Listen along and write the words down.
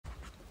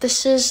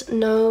This is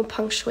no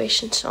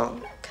punctuation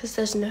song, because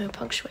there's no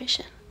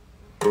punctuation.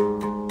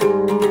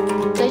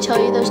 Did I tell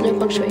you there's no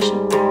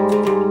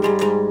punctuation?